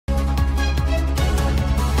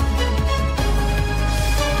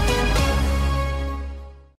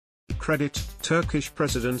credit Turkish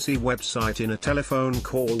Presidency website. In a telephone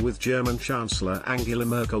call with German Chancellor Angela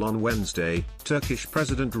Merkel on Wednesday, Turkish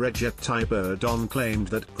President Recep Tayyip Erdogan claimed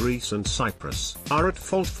that Greece and Cyprus are at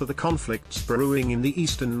fault for the conflicts brewing in the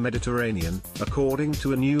eastern Mediterranean, according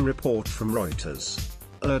to a new report from Reuters.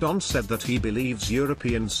 Erdogan said that he believes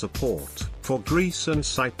European support for Greece and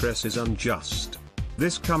Cyprus is unjust.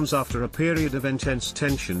 This comes after a period of intense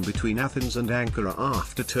tension between Athens and Ankara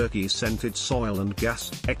after Turkey sent its oil and gas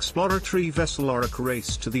exploratory vessel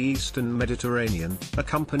Erdogan to the eastern Mediterranean,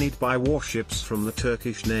 accompanied by warships from the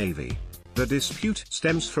Turkish Navy. The dispute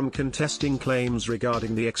stems from contesting claims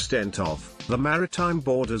regarding the extent of the maritime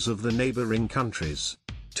borders of the neighboring countries.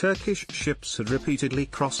 Turkish ships had repeatedly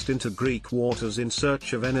crossed into Greek waters in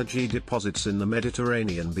search of energy deposits in the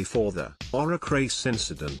Mediterranean before the Erdogan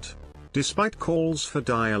incident. Despite calls for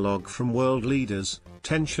dialogue from world leaders,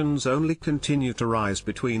 tensions only continue to rise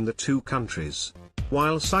between the two countries.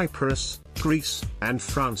 While Cyprus, Greece, and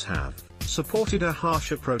France have supported a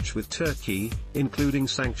harsh approach with Turkey, including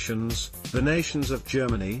sanctions, the nations of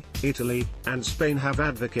Germany, Italy, and Spain have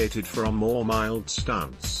advocated for a more mild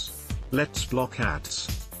stance. Let's block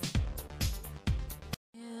ads.